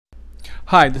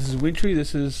Hi, this is Wintry.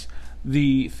 This is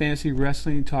the Fantasy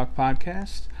Wrestling Talk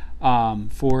podcast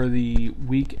for the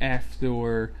week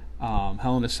after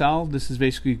Hell in a Cell. This is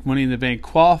basically Money in the Bank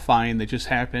qualifying that just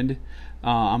happened.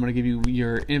 I'm going to give you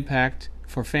your impact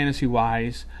for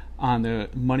fantasy-wise on the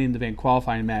Money in the Bank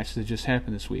qualifying match that just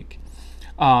happened this week.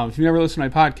 If you've never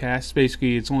listened to my podcast,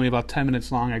 basically it's only about 10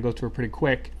 minutes long. I go through it pretty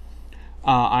quick.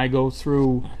 I go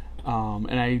through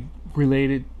and I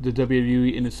related the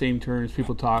WWE in the same terms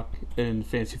people talk in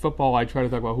fantasy football. I try to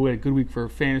talk about who had a good week for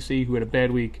fantasy, who had a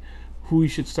bad week, who you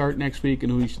should start next week,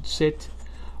 and who you should sit.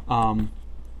 And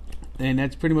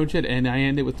that's pretty much it. And I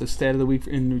end it with the stat of the week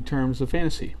in terms of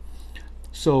fantasy.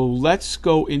 So let's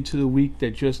go into the week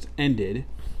that just ended.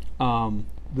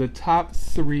 The top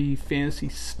 3 fantasy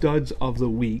studs of the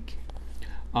week.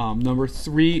 Number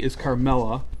 3 is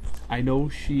Carmella. I know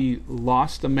she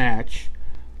lost a match,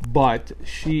 but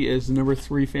she is the number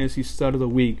 3 fantasy stud of the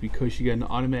week because she got an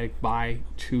automatic bye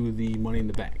to the Money in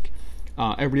the Bank.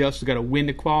 Everybody else has got to win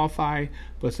to qualify,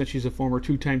 but since she's a former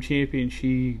 2-time champion,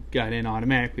 she got in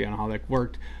automatically. I don't know how that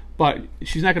worked. But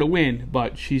she's not going to win,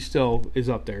 but she still is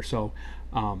up there. So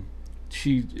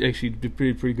she actually did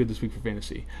pretty good this week for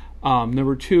fantasy.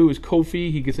 Number 2 is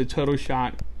Kofi. He gets a title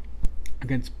shot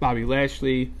against Bobby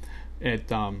Lashley at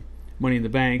Money in the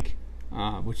Bank,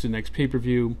 which is the next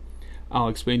pay-per-view. I'll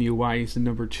explain to you why he's the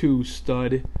number 2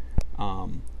 stud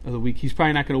of the week. He's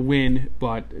probably not going to win,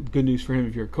 but good news for him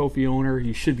if you're a Kofi owner.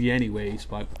 He should be anyways,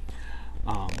 but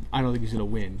I don't think he's going to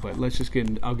win. But let's just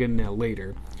I'll get into that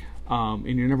later. And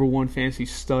your number 1 fantasy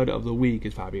stud of the week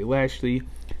is Bobby Lashley.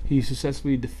 He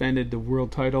successfully defended the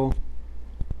world title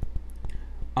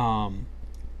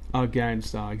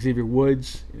against Xavier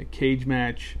Woods in a cage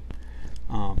match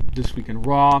this week in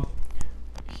Raw.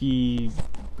 He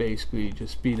basically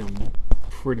just beat him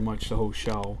pretty much the whole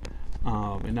show.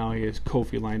 And now he has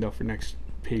Kofi lined up for next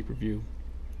pay-per-view.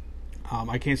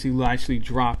 I can't see Lashley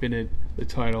dropping the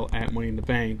title at Money in the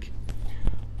Bank.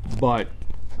 But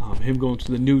him going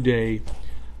to the New Day,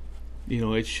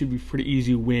 it should be pretty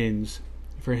easy wins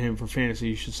for him for fantasy.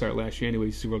 You should start Lashley anyway.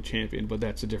 He's the world champion, but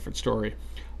that's a different story.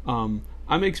 I'm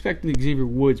expecting Xavier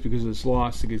Woods, because of this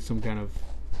loss, to get some kind of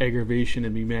aggravation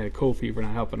and be mad at Kofi for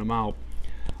not helping him out.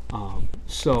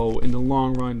 So in the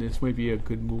long run, this might be a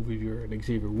good move if you're an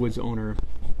Xavier Woods owner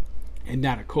and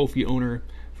not a Kofi owner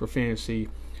for fantasy.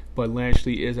 But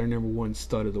Lashley is our number 1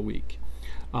 stud of the week.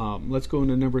 Let's go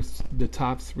into the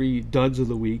top 3 duds of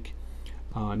the week.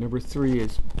 Number 3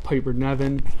 is Piper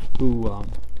Niven, who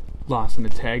lost in a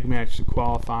tag match to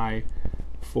qualify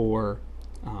for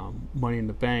Money in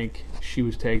the Bank. She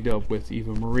was tagged up with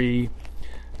Eva Marie.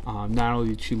 Not only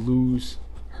did she lose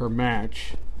her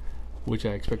match, which I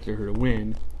expected her to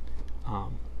win,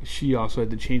 she also had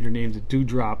to change her name to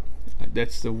Doudrop.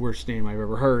 That's the worst name I've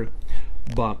ever heard.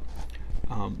 But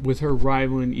with her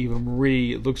rivaling Eva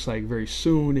Marie, it looks like very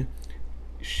soon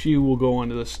she will go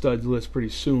onto the studs list pretty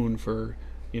soon for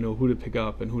who to pick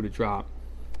up and who to drop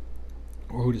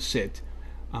or who to sit.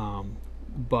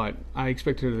 But I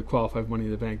expect her to qualify for Money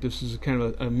in the Bank. This is kind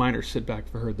of a minor setback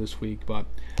for her this week, but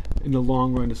in the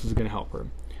long run, this is going to help her.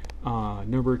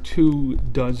 Number 2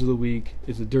 duds of the week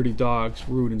is the Dirty Dogs,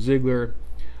 Rude and Ziggler.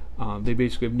 They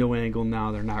basically have no angle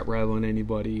now. They're not rivaling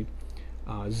anybody.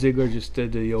 Ziggler just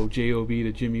did the old J.O.B.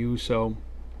 to Jimmy Uso.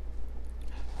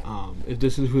 If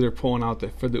this is who they're pulling out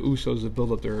for the Usos to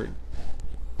build up their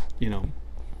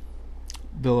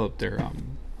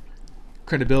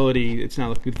credibility, it's not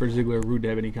looking good for Ziggler or Rude to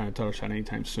have any kind of title shot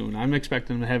anytime soon. I'm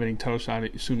expecting them to have any title shot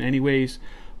soon anyways,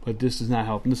 but this is not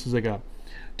helping. This is like a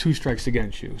 2 strikes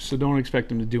against you, so don't expect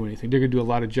them to do anything. They're going to do a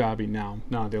lot of jobbing now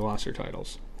that they lost their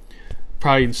titles.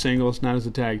 Probably in singles, not as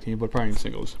a tag team, but probably in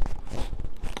singles.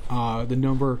 The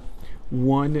number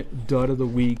 1 dud of the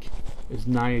week is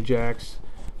Nia Jax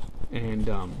and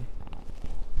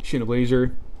Shayna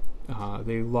Baszler.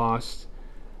 They lost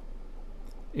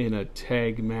in a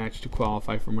tag match to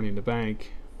qualify for Money in the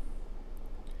Bank.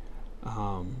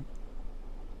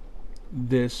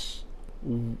 This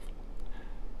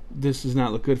does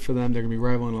not look good for them. They're going to be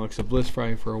rivaling Alexa Bliss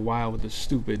probably for a while with this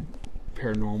stupid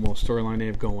paranormal storyline they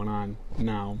have going on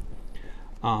now.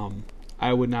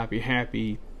 I would not be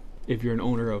happy if you're an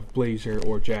owner of Baszler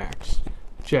or Jax.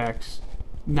 Jax,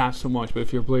 not so much, but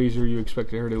if you're Baszler, you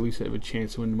expected her to at least have a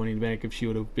chance to win the Money in the Bank if she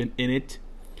would have been in it.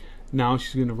 Now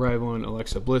she's going to rival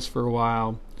Alexa Bliss for a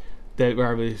while. That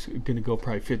rivalry is going to go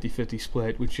probably 50-50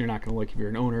 split, which you're not going to like if you're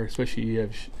an owner, especially if you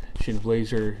have Shayna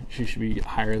Baszler. She should be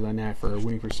higher than that for a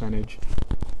winning percentage.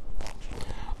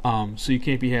 So you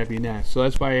can't be happy in that. So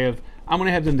that's why I'm going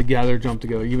to have them jump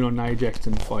together, even though Nia Jax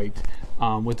didn't fight.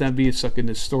 With them being stuck in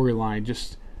this storyline,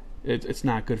 it's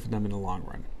not good for them in the long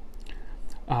run.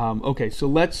 Okay, so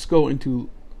let's go into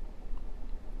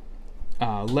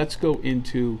last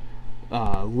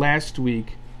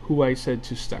week, who I said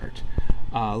to start.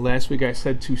 Last week I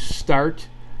said to start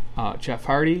Jeff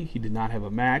Hardy. He did not have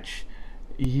a match.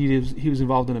 He was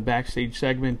involved in a backstage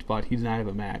segment, but he did not have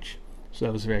a match. So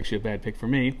that was actually a bad pick for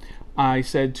me. I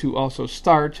said to also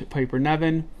start Piper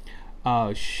Niven.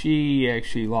 She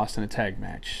actually lost in a tag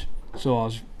match. So I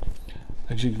was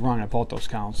actually wrong at both those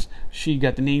counts. She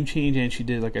got the name change, and she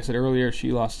did, like I said earlier,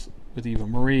 she lost with Eva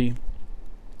Marie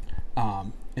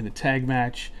in a tag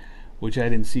match, which I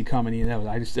didn't see coming. I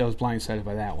was blindsided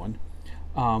by that one.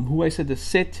 Who I said to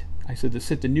sit? I said to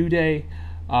sit the New Day.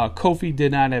 Kofi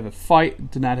did not have a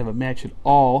fight, did not have a match at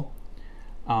all,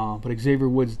 but Xavier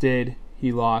Woods did.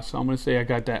 He lost, so I'm going to say I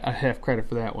got that a half credit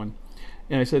for that one.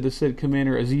 And I said to sit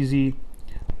Commander Azizi.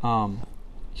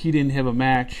 He didn't have a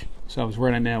match, so I was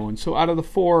right on that one. So out of the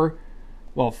 4,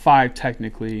 well, 5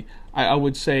 technically, I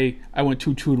would say I went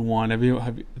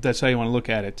 2-2-1. If that's how you want to look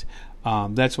at it.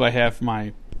 That's what I have for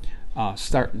my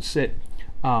start and sit.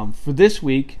 For this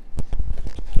week,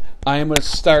 I am going to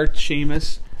start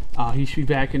Sheamus. He should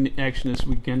be back in action this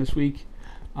week.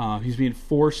 He's being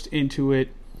forced into it,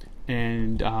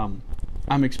 and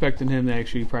I'm expecting him to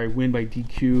actually probably win by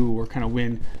DQ or kind of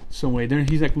win some way. He's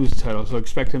not going to lose the title, so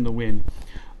expect him to win.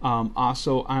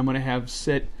 Also, I'm going to have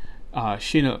sit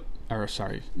Shayna.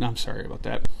 I'm sorry about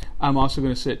that. I'm also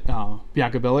going to sit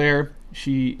Bianca Belair.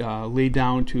 She laid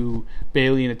down to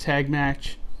Bayley in a tag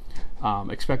match.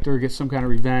 Expect her to get some kind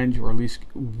of revenge, or at least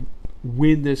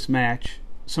win this match,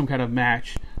 some kind of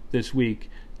match this week.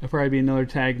 It'll probably be another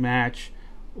tag match,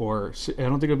 or I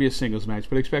don't think it'll be a singles match,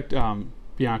 but expect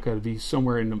Bianca to be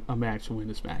somewhere in a match and win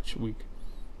this match week.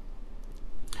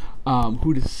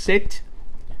 Who to sit?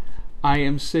 I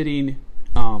am sitting.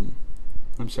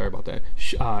 I'm sorry about that.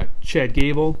 Chad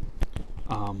Gable,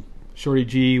 Shorty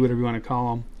G, whatever you want to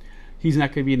call him. He's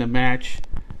not going to be in a match.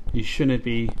 He shouldn't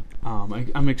be.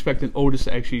 I'm expecting Otis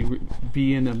to actually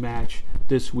be in a match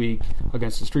this week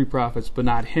against the Street Profits, but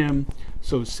not him.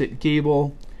 So sit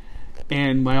Gable.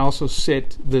 And my also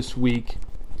sit this week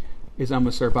is I'm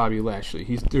going to start Bobby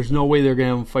Lashley. There's no way they're going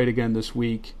to have him fight again this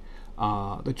week.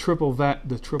 The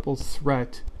triple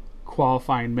threat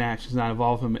qualifying match does not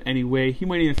involve him in any way. He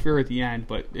might interfere at the end,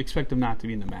 but expect him not to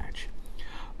be in the match.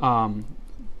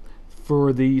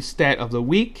 For the stat of the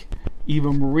week,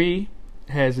 Eva Marie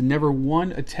has never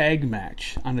won a tag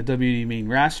match on the WWE main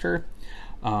roster.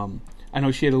 I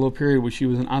know she had a little period where she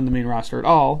wasn't on the main roster at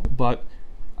all, but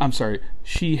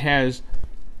she has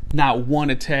not won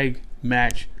a tag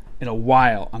match in a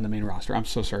while on the main roster. I'm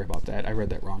so sorry about that. I read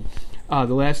that wrong. The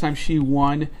last time she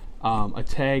won a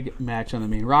tag match on the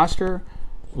main roster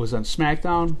was on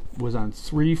SmackDown, was on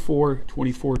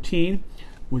 3/4/2014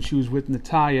 when she was with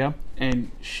Natalya,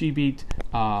 and she beat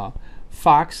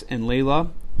Fox and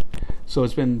Layla. So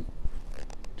it's been,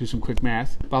 do some quick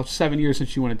math, about 7 years since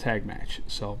she won a tag match.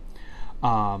 So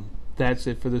that's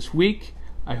it for this week.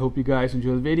 I hope you guys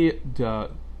enjoy the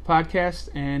podcast,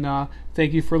 and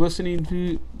thank you for listening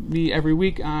to me every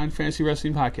week on Fantasy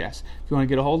Wrestling Podcast. If you want to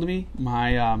get a hold of me,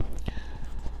 my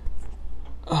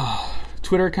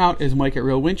Twitter account is Mike at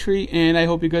Real Wintry, and I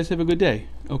hope you guys have a good day.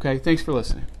 Okay, thanks for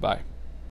listening. Bye.